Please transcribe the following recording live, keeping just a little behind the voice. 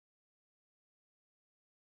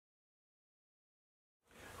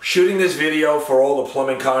Shooting this video for all the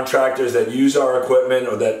plumbing contractors that use our equipment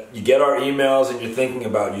or that you get our emails and you're thinking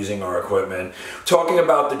about using our equipment. Talking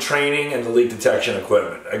about the training and the leak detection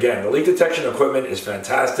equipment. Again, the leak detection equipment is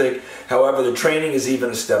fantastic. However, the training is even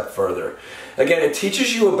a step further. Again, it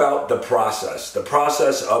teaches you about the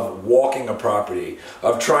process of walking a property,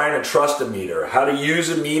 of trying to trust a meter, how to use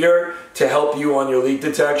a meter to help you on your leak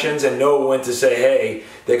detections and know when to say, hey,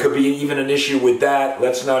 there could be even an issue with that.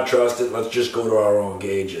 Let's not trust it. Let's just go to our own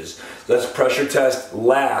gauges. Let's pressure test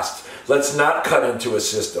last. Let's not cut into a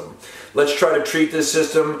system. Let's try to treat this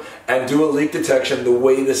system and do a leak detection the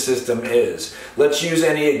way the system is. Let's use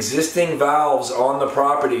any existing valves on the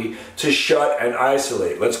property to shut and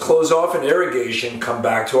isolate. Let's close off an irrigation, come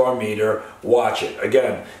back to our meter, watch it.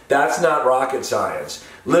 Again, that's not rocket science.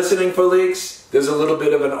 Listening for leaks, there's a little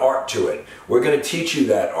bit of an art to it. We're going to teach you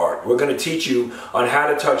that art. We're going to teach you on how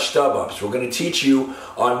to touch stub-ups. We're going to teach you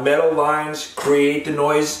on metal lines, create the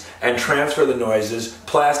noise and transfer the noises.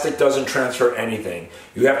 Plastic doesn't transfer anything.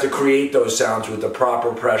 You have to create those sounds with the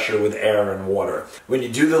proper pressure with air and water. When you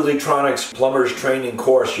do the LeakTronics Plumbers training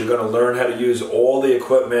course, you're going to learn how to use all the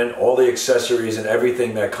equipment, all the accessories and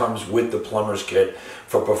everything that comes with the plumber's kit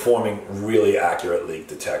for performing really accurate leak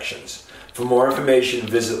detections. For more information,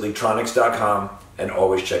 visit LeakTronics.com and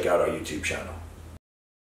always check out our YouTube channel.